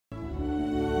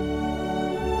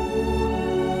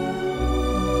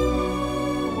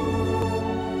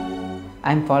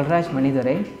I am Paulraj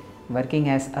Manidurai, working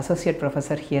as Associate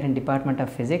Professor here in Department of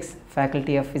Physics,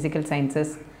 Faculty of Physical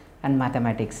Sciences and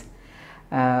Mathematics.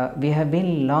 We have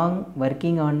been long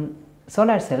working on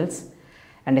solar cells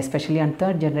and especially on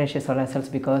third generation solar cells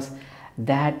because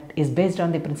that is based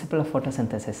on the principle of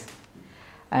photosynthesis.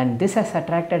 And this has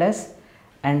attracted us,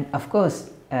 and of course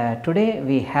today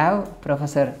we have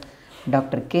Professor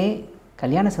Dr.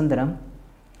 Kalyanasundaram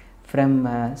from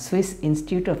Swiss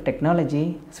Institute of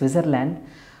Technology, Switzerland,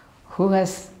 who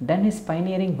has done his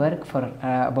pioneering work for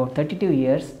about 32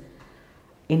 years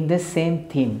in this same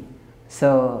theme.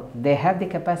 So they have the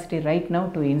capacity right now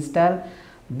to install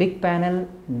big panel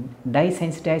dye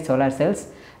sensitized solar cells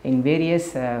in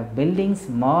various buildings,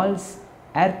 malls,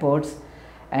 airports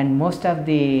and most of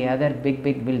the other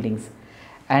big buildings.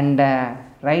 And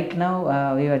right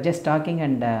now we were just talking,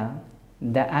 and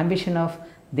the ambition of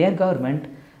their government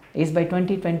is by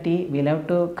 2020 we will have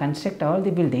to construct all the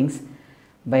buildings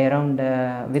by around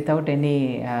without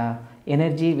any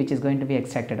energy which is going to be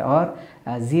extracted, or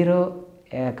zero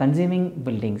consuming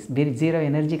buildings, zero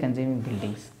energy consuming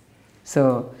buildings.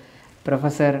 So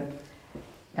Professor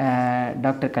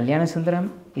Dr. Kalyanasundaram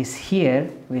is here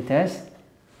with us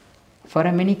for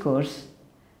a mini course,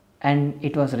 and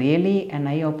it was really an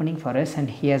eye opening for us, and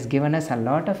he has given us a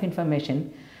lot of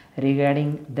information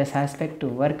regarding this aspect to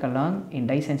work along in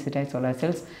dye sensitized solar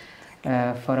cells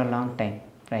for a long time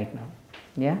right now.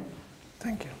 Yeah.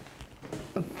 Thank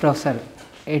you. Professor,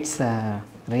 it's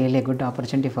really a good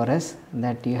opportunity for us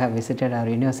that you have visited our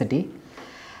university.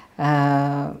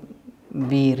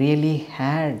 We really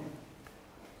had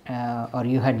or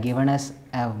you had given us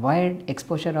a wide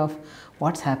exposure of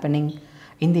what's happening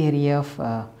in the area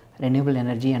of renewable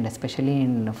energy and especially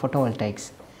in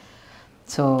photovoltaics.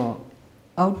 So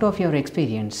out of your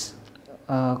experience,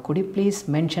 could you please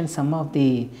mention some of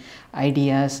the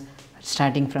ideas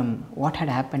starting from what had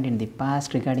happened in the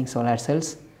past regarding solar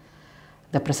cells,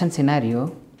 the present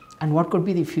scenario, and what could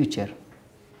be the future?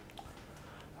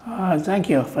 Thank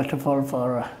you, first of all,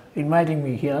 for inviting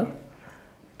me here.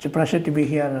 It's a pleasure to be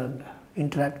here and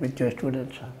interact with your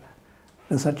students and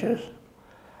researchers.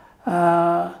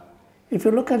 If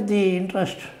you look at the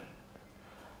interest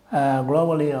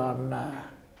globally on,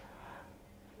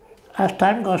 as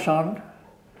time goes on,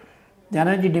 the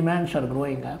energy demands are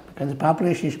growing up because the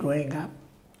population is growing up,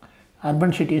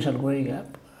 urban cities are growing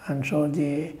up, and so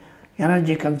the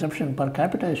energy consumption per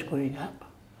capita is going up,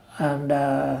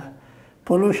 and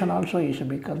pollution also is a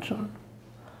big concern.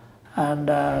 And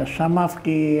some of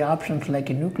the options like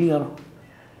nuclear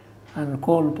and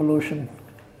coal pollution,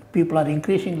 people are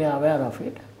increasingly aware of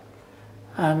it.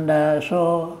 And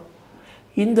so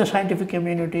in the scientific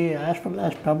community, as well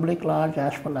as public large,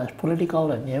 as well as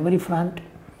political and every front,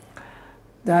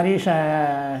 there is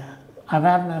a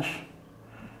awareness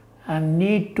and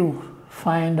need to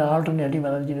find alternative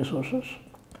energy resources.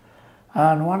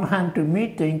 On one hand, to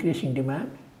meet the increasing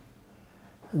demand,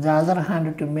 the other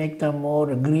hand, to make them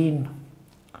more green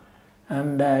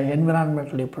and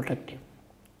environmentally protective.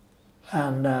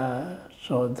 And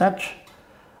so that's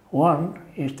one,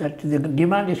 is that the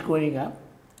demand is going up,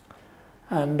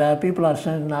 and people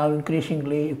are now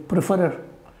increasingly prefer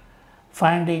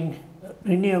finding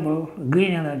renewable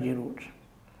green energy routes.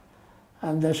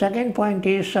 And the second point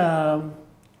is to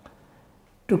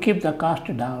keep the cost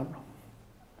down.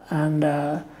 And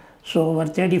so over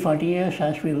 30-40 years,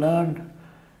 as we learned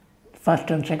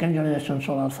first and second generation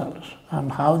solar cells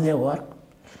and how they work,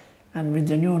 and with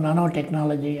the new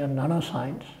nanotechnology and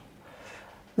nanoscience,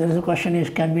 there is a question is,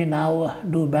 can we now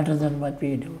do better than what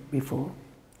we do before?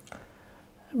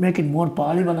 Make it more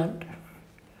polyvalent,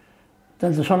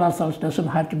 that the solar cells doesn't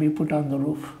have to be put on the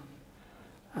roof,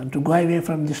 and to go away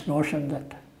from this notion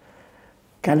that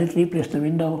can it replace the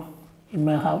window in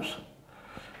my house?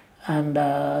 And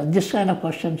this kind of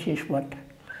questions is what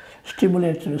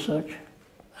stimulates research.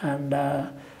 And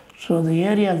so the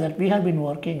area that we have been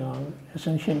working on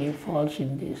essentially falls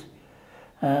in this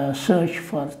search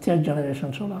for third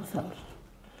generation solar cells,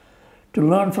 to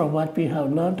learn from what we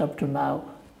have learned up to now,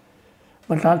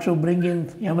 but also bring in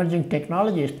emerging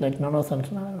technologies like nano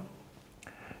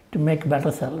to make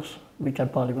better cells which are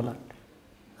polyvalent.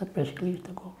 That basically is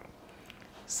the goal.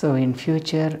 So in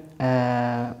future,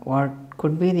 what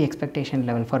could be the expectation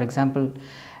level? For example,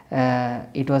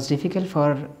 it was difficult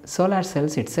for solar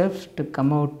cells itself to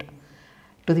come out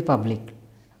to the public,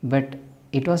 but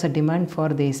it was a demand for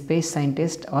the space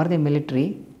scientists or the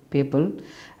military people,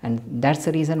 and that's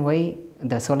the reason why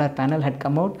the solar panel had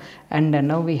come out, and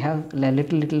now we have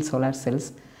little solar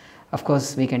cells. Of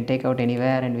course, we can take out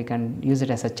anywhere and we can use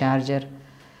it as a charger.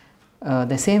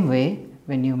 The same way,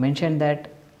 when you mentioned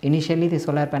that initially the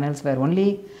solar panels were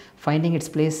only finding its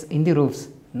place in the roofs,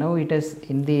 now it is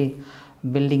in the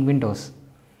building windows.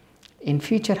 In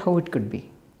future, how it could be?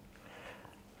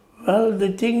 Well,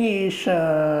 the thing is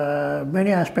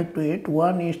many aspects to it.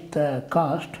 One is the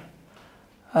cost,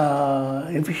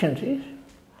 efficiencies,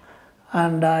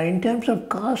 and in terms of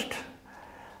cost,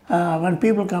 when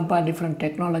people compare different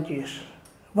technologies,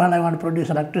 well, I want to produce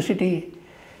electricity,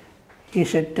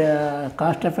 is it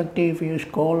cost effective if you use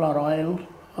coal or oil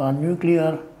or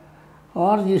nuclear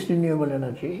or this renewable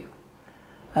energy?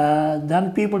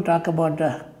 Then people talk about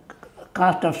the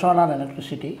cost of solar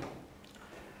electricity.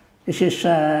 This is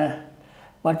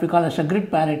what we call as a grid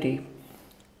parity,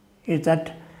 is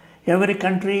that every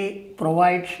country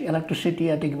provides electricity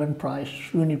at a given price,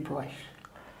 unit price,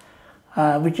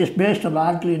 which is based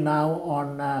largely now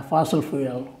on fossil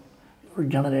fuel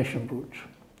generation routes.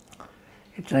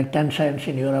 It's like 10 cents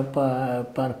in Europe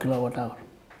per kilowatt hour.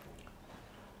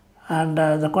 And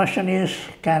the question is,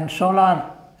 can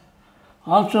solar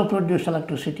also produce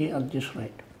electricity at this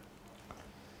rate?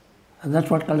 And that's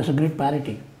what called as a grid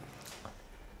parity.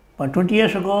 But 20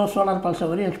 years ago, solar panels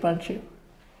were very expensive.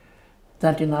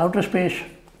 That in outer space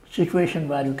situation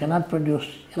where you cannot produce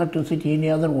electricity any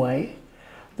other way,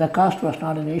 the cost was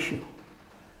not an issue.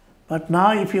 But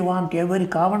now if you want every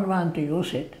common man to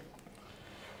use it,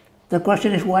 the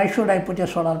question is, why should I put a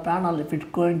solar panel if it's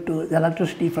going to, the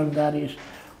electricity from there is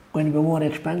going to be more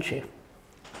expensive?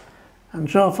 And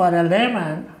so for a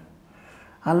layman,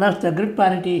 unless the grid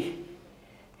parity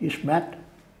is met,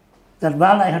 that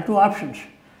well, I have two options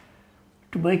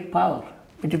to make power.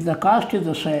 But if the cost is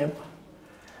the same,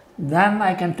 then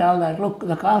I can tell that, look,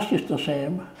 the cost is the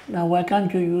same. Now why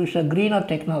can't you use greener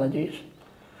technologies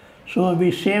so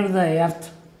we save the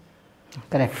earth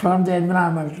Correct. from the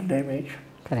environmental damage?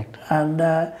 Correct. And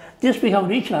this we have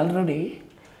reached already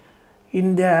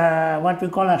in the what we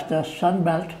call as the Sun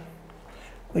Belt,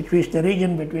 which is the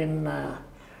region between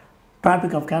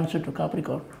Tropic of Cancer to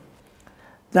Capricorn.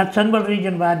 That Sun Belt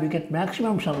region where we get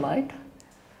maximum sunlight,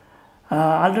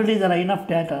 already there are enough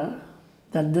data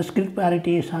that this grid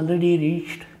parity is already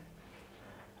reached,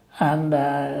 and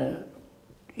a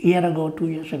year ago, 2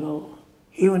 years ago,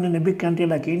 even in a big country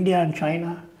like India and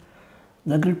China,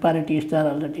 the grid parity is there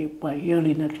already by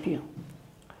early next year.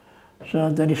 So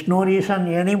there is no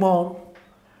reason anymore,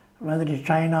 whether it's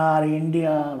China or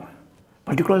India,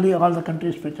 particularly all the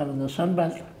countries which are in the Sun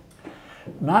Belt,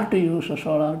 not to use a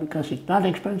solar because it's not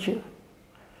expensive,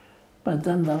 but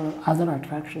then there are other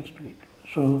attractions to it.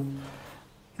 So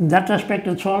in that respect,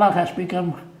 the solar has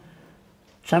become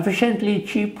sufficiently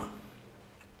cheap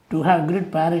to have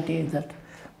grid parity that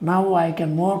now I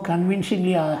can more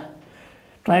convincingly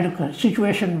try to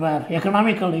situation where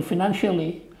economically,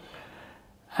 financially,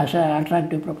 as an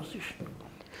attractive proposition.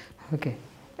 Okay.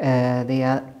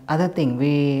 The other thing,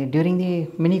 during the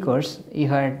mini course, you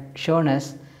had shown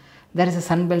us there is a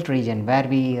sunbelt region where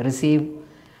we receive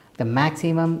the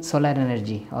maximum solar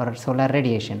energy or solar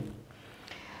radiation.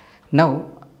 Now,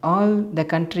 all the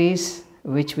countries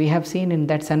which we have seen in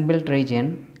that sunbelt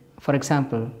region, for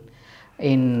example,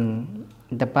 in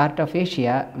the part of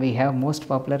Asia, we have most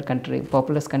populous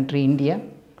country India,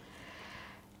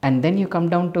 and then you come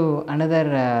down to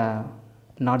another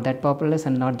not that populous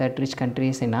and not that rich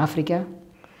countries in Africa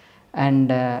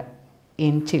and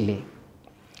in Chile.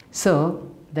 So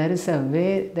there is a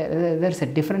way, there is a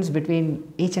difference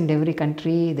between each and every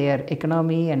country, their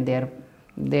economy and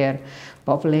their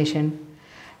population.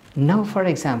 Now, for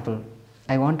example,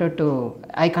 I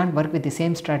can't work with the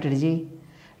same strategy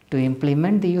to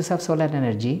implement the use of solar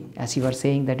energy, as you are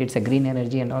saying that it's a green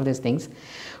energy and all these things.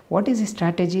 What is the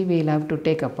strategy we will have to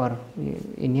take up, or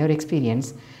in your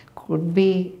experience, could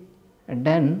be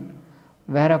done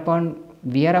whereupon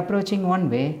we are approaching one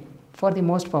way for the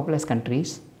most populous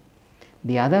countries,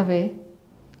 the other way,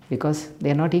 because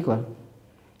they are not equal,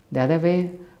 the other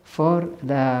way for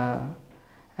the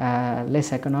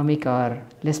less economic or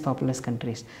less populous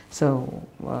countries. So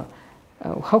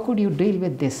how could you deal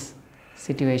with this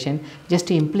situation just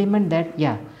to implement that?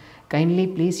 Yeah, kindly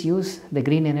please use the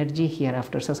green energy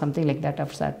hereafter, so something like that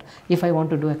of that, if I want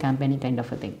to do a campaigning kind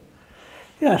of a thing.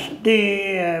 Yes,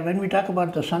 when we talk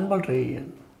about the Sunbelt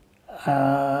region,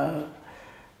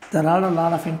 there are a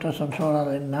lot of interest on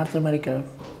solar in North America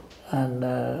and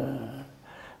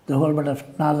the whole bit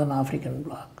of Northern African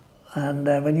bloc. And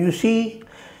when you see,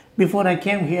 before I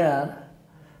came here,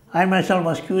 I myself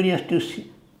was curious to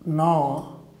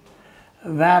know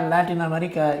where Latin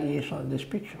America is on this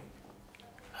picture.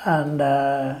 And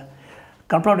a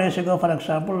couple of days ago, for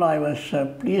example, I was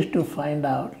pleased to find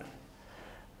out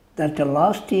that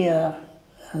last year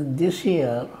and this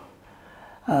year,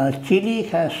 Chile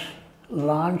has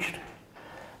launched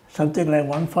something like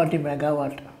 140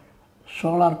 megawatt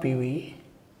solar PV.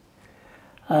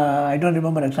 I don't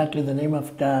remember exactly the name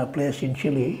of the place in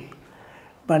Chile,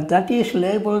 but that is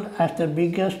labeled as the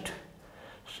biggest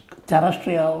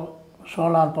terrestrial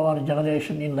solar power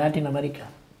generation in Latin America.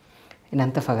 In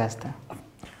Antofagasta.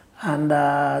 And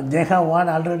they have one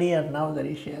already, and now there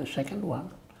is a second one.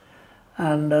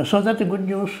 And so that's the good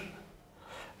news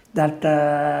that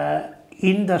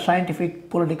in the scientific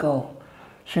political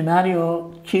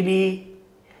scenario, Chile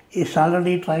is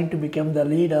already trying to become the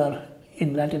leader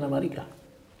in Latin America.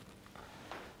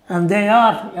 And they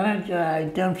are,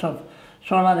 in terms of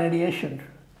solar radiation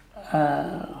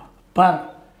per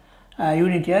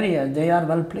unit area, they are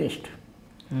well placed.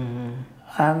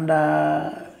 And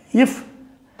if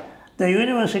the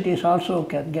universities also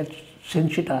can get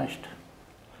sensitized,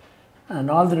 and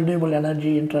all the renewable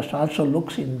energy interest also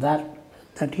looks in that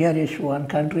here is one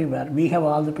country where we have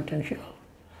all the potential.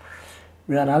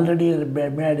 We are already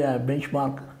made a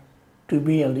benchmark to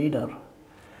be a leader,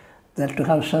 that to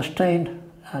have sustained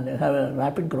and have a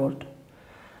rapid growth,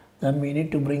 then we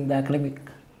need to bring the academic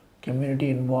community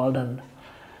involved and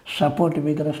support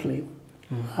vigorously.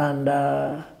 And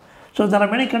so there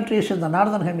are many countries in the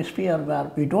northern hemisphere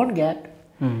where we don't get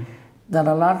there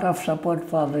are a lot of support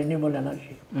for renewable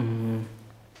energy.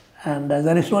 And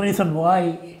there is no reason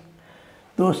why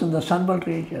those in the Sunbelt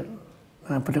region,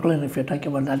 particularly if you're talking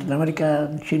about Latin America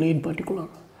and Chile in particular,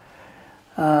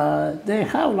 they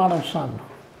have a lot of sun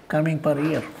coming per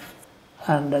year.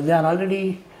 And they are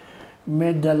already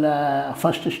made the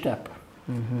first step.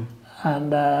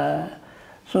 And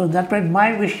so that way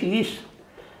my wish is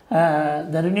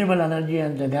the renewable energy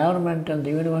and the government and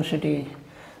the university,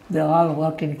 they all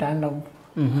work in tandem,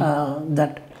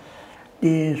 that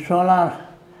the solar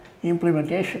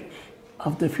implementation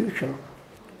of the future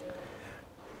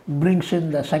brings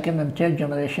in the second and third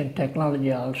generation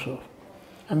technology also,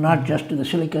 and not just the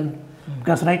silicon,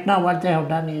 because right now what they have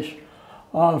done is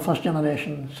all first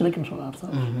generation silicon solar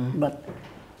cells. But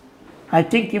I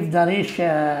think if there is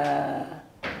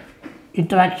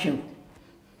interaction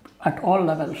at all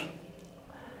levels,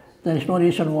 there is no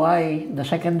reason why the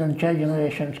second and third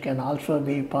generations can also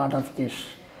be part of this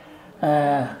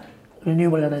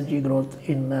renewable energy growth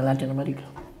in Latin America.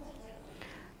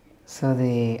 So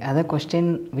the other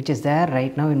question which is there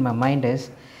right now in my mind is,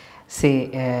 say,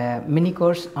 mini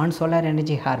course on solar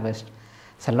energy harvest.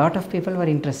 So a lot of people were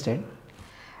interested,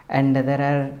 and there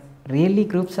are really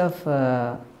groups of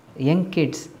young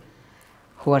kids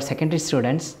who are secondary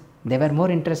students. They were more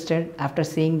interested after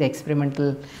seeing the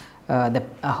experimental,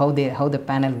 how the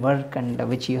panel work, and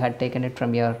which you had taken it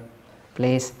from your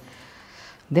place.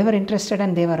 They were interested,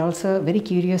 and they were also very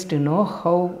curious to know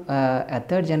how a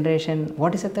third generation,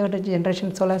 what is a third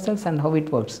generation solar cells and how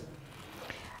it works.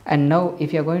 And now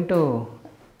if you are going to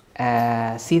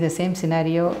see the same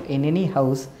scenario in any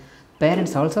house,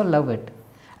 parents also love it.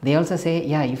 They also say,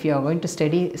 yeah, if you are going to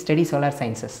study solar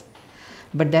sciences,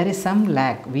 but there is some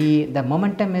lag, the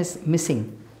momentum is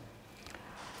missing.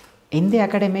 In the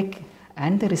academic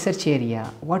and the research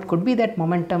area, what could be that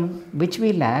momentum which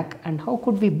we lack, and how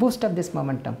could we boost up this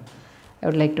momentum? I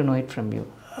would like to know it from you.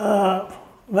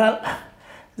 Well,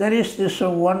 there is this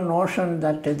one notion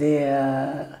that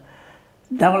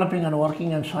developing and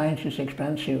working in science is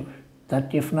expensive,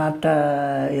 that if not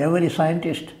every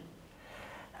scientist,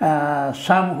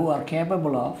 some who are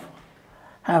capable of,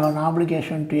 have an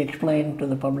obligation to explain to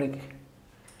the public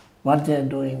what they are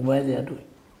doing, why they are doing.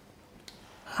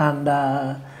 And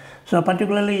so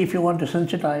particularly if you want to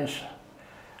sensitize,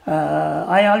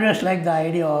 I always like the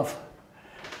idea of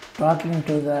talking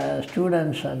to the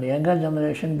students and the younger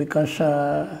generation, because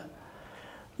the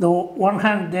one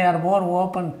hand they are more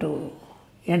open to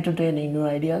entertaining new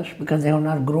ideas because they have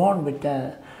not grown with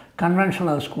the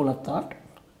conventional school of thought,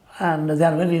 and they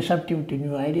are very receptive to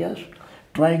new ideas,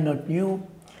 trying out new.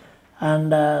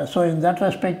 And so in that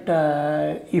respect,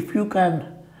 if you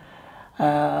can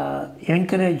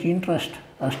encourage interest,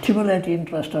 stimulate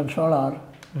interest on solar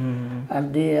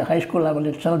at the high school level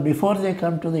itself before they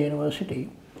come to the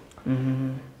university,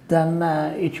 then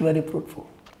it's very fruitful.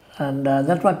 And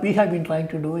that's what we have been trying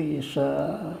to do is,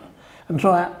 and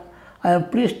so I am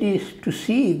pleased to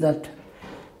see that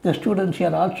the students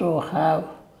here also have,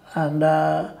 and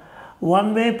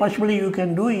one way possibly you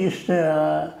can do is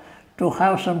to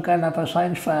have some kind of a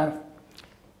science fair.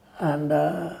 And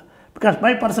because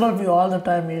my personal view all the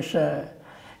time is,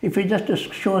 if you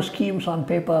just show schemes on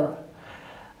paper,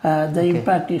 the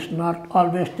impact is not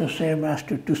always the same as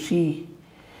to see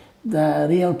the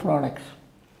real products.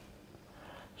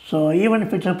 So even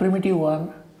if it's a primitive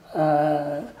one,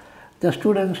 the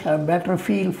students have better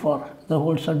feel for the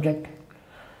whole subject.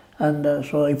 And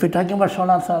so if you're talking about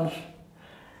solar cells,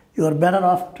 you are better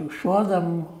off to show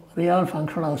them real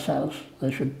functional cells.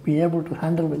 They should be able to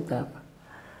handle with them.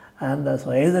 And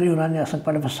so either you run as a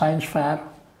part of a science fair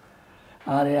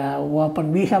or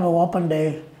we have an open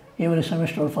day every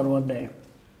semester for 1 day.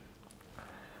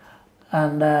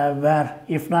 And where,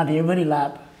 if not every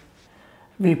lab,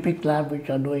 we pick labs which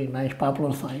are doing nice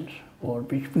popular science or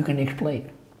which we can explain.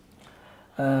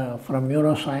 From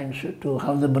neuroscience to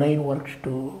how the brain works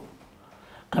to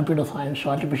computer science,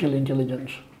 artificial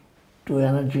intelligence, to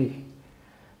energy.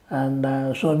 And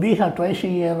so we have twice a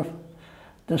year,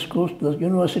 the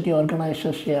university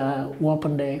organizes an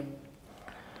open day,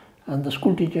 and the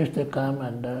school teachers, they come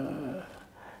and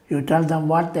you tell them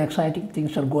what the exciting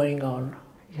things are going on.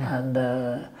 Yeah. And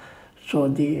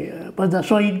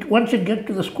once it gets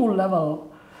to the school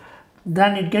level,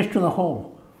 then it gets to the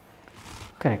home.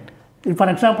 Correct. For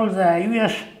example, the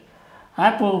US,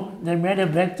 Apple, they made a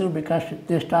breakthrough because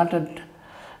they started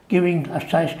giving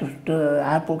access to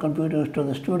Apple computers to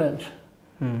the students.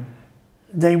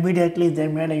 They made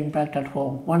an impact at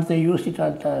home. Once they used it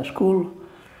at the school,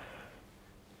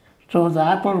 so the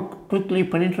Apple quickly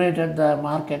penetrated the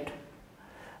market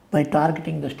by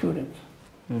targeting the students.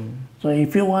 So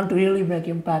if you want to really make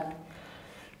impact,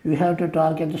 you have to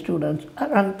target the students,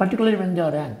 and particularly when they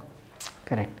are young.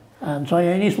 Correct. And so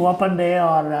any open day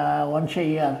or once a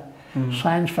year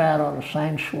science fair or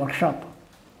science workshop.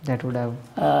 That would have.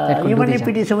 Even if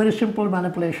it is a very simple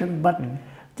manipulation, but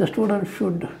the students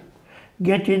should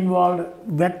get involved,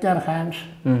 wet their hands,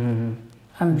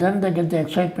 and then they get the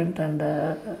excitement, and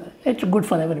it's good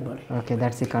for everybody. Okay,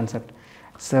 that's the concept.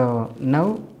 So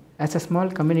now, as a small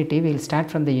community, we will start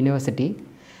from the university.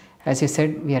 As you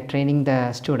said, we are training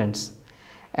the students,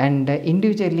 and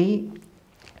individually,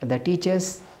 the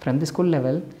teachers from the school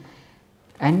level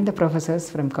and the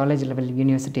professors from college level,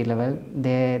 university level,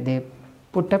 they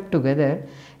put up together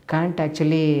can't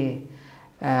actually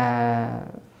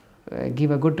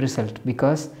give a good result,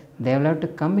 because they will have to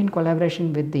come in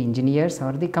collaboration with the engineers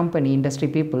or the company, industry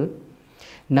people.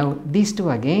 Now these two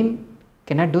again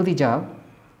cannot do the job,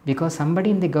 because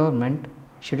somebody in the government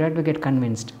should have to get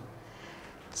convinced.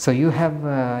 So you have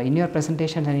in your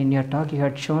presentation and in your talk, you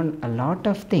had shown a lot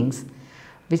of things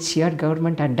which your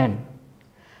government had done.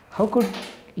 How could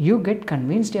you get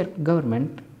convinced your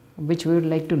government, which we would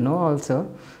like to know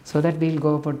also, so that we will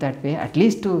go about that way, at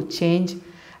least to change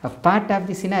a part of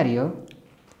the scenario,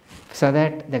 so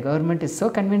that the government is so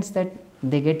convinced that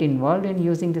they get involved in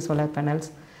using the solar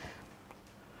panels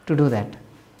to do that?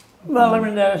 Well, I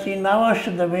mean, see, now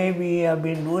the way we have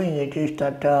been doing it is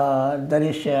that there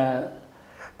is a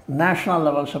national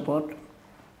level support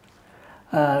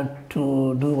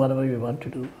to do whatever we want to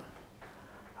do.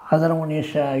 Other one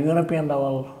is European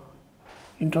level,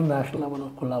 international level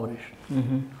of collaboration.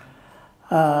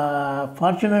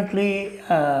 Fortunately,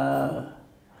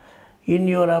 in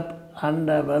Europe and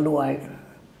worldwide,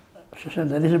 so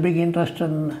there is a big interest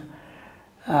in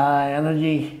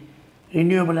energy,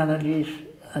 renewable energies,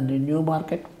 and the new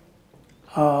market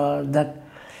that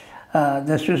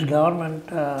the Swiss government,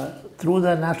 through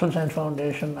the National Science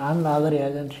Foundation and other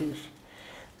agencies,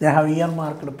 they have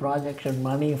earmarked projects and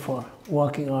money for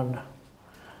working on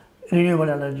renewable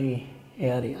energy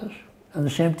areas. And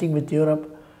the same thing with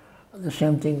Europe, the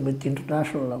same thing with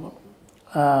international level,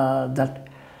 that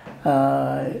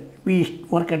we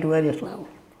work at various levels.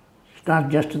 It's not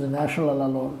just the national level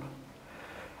alone,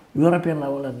 European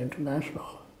level and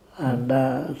international.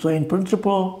 And so in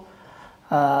principle,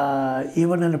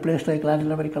 even in a place like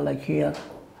Latin America, like here,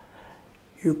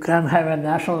 you can have a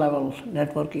national level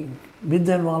networking with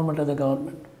the involvement of the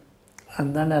government,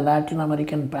 and then a Latin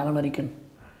American, Pan American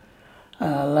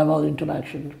level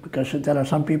interaction, because there are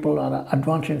some people who are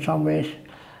advanced in some ways,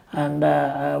 and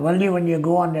only when you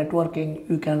go on networking,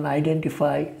 you can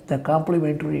identify the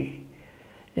complementary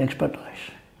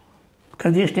expertise.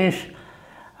 Because these days,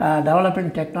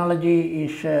 developing technology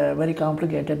is very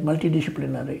complicated,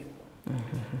 multidisciplinary.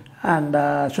 And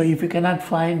so if you cannot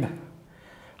find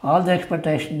all the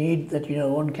expertise you need that in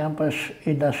your own campus,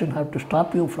 it doesn't have to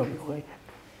stop you from doing it.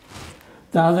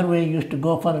 The other way is to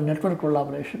go for a network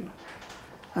collaboration.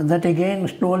 And that again,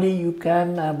 slowly you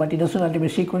can, but it doesn't have to be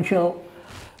sequential,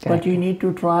 but you need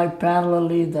to try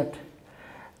parallelly that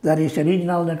there is a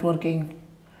regional networking,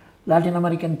 Latin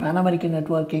American, Pan American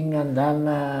networking, and then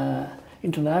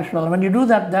international. When you do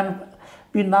that, then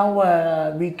we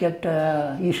get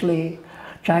easily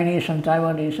Chinese and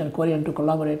Taiwanese and Korean to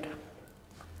collaborate.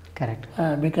 Correct.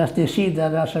 Because they see that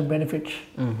there are some benefits,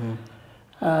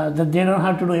 that they don't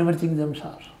have to do everything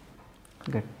themselves.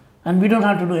 Good. And we don't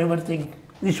have to do everything.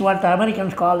 This is what the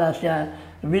Americans call as a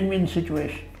win-win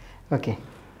situation. Okay.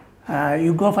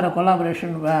 You go for a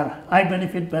collaboration where I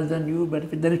benefit better than you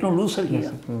benefit. There is no loser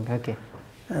here. Okay.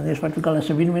 And this is what we call as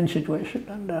a win-win situation.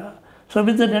 And so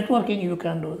with the networking, you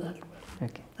can do that.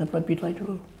 Okay. That's what we try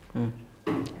to do.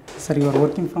 Sir, you are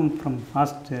working from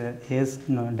past years,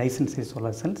 dye-sensitized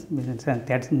solar cells,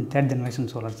 third generation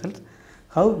solar cells.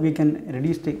 How we can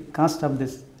reduce the cost of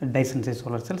this dye-sensitized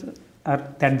solar cells or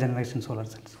third generation solar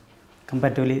cells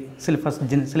comparatively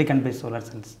silicon-based solar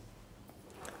cells?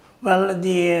 Well,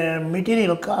 the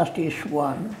material cost is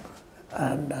one,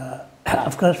 and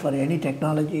of course for any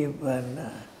technology,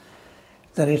 when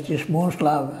there is this Moore's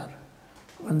law where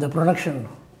when the production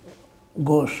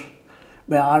goes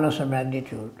by orders of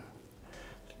magnitude,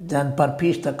 then per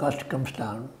piece the cost comes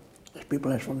down. As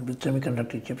people have shown with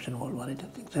semiconductor chips and a whole variety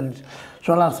of things. And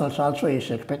solar cells also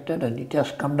is expected, and it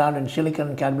has come down in silicon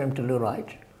and cadmium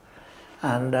telluride.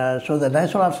 And so the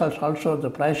solar cells also, the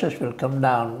prices will come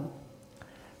down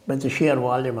with the sheer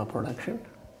volume of production.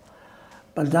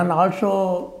 But then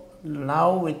also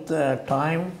now with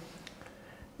time,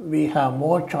 we have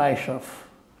more choice of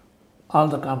all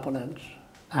the components,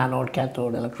 anode,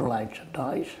 cathode, electrolytes and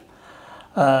dyes.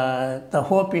 The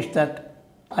hope is that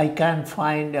I can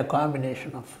find a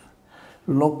combination of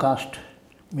low-cost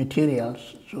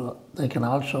materials, so they can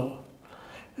also,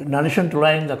 in addition to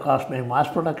lowering the cost by mass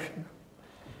production,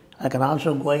 I can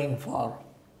also go in for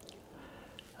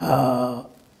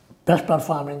best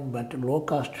performing but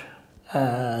low-cost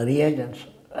reagents.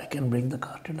 I can bring the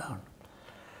cost down.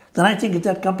 Then I think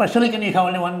that compared to silicon, you have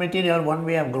only one material, one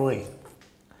way of growing.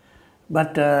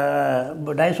 But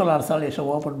dye-solar cell is an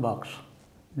open box.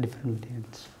 Different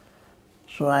materials.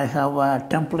 So I have a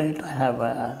template, I have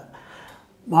a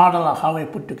model of how I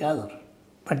put together.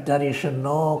 But there is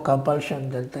no compulsion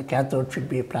that the cathode should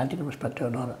be a platinum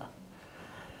spectrum or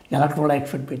electrolyte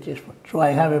should be this one. So I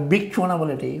have a big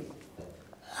tunability,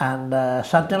 and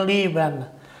certainly when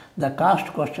the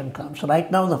cost question comes,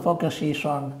 right now the focus is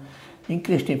on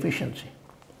increased efficiency.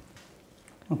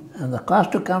 And the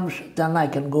cost comes, then I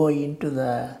can go into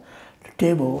the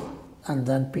table and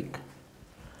then pick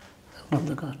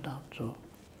the cost down. So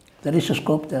there is a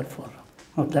scope there for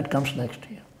that comes next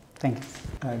year. Thank you.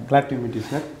 Glad to meet you,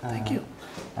 sir. Thank you.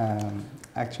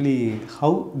 Actually,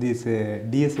 how this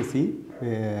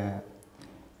DSSC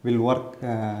will work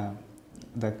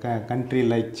the country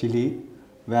like Chile,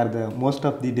 where the most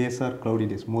of the days are cloudy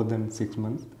days, more than 6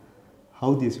 months.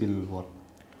 How this will work?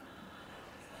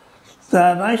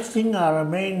 The nice thing, or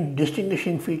main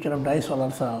distinguishing feature of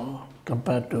dye-solar cell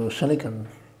compared to silicon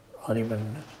or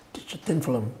even thin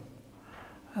film,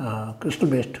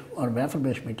 crystal-based or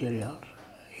wafer-based materials,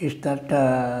 is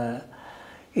that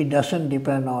it doesn't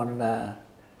depend on the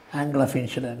angle of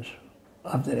incidence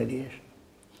of the radiation.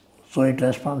 So it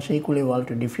responds equally well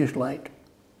to diffuse light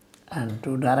and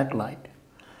to direct light.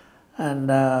 And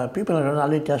people have done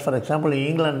early tests, for example, in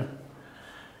England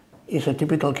is a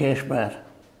typical case where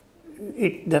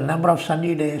the number of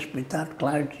sunny days without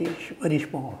clouds is very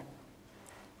small.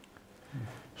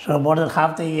 So more than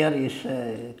half the year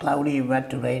is cloudy,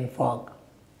 wet, rain, fog.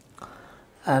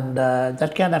 And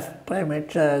that kind of climate,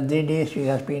 the days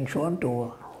has been shown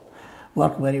to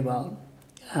work very well,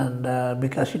 and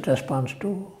because it responds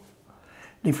to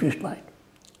diffuse light.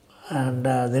 And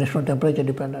there is no temperature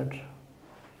dependence,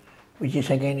 which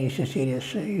is again is a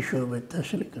serious issue with the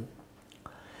silicon.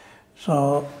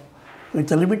 So with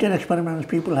the limited experiments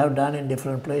people have done in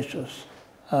different places,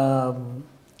 the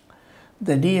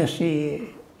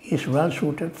DSC is well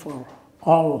suited for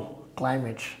all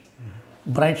climates,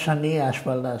 bright sunny as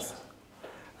well as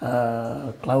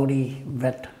cloudy,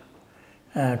 wet,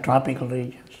 tropical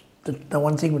regions. The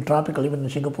one thing with tropical, even in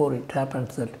Singapore, it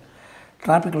happens that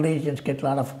tropical regions get a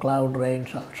lot of cloud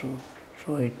rains also.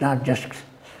 So it's not just,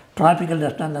 tropical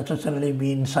does not necessarily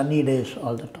mean sunny days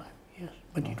all the time, yes,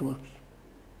 but it works.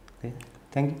 Okay.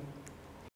 Thank you.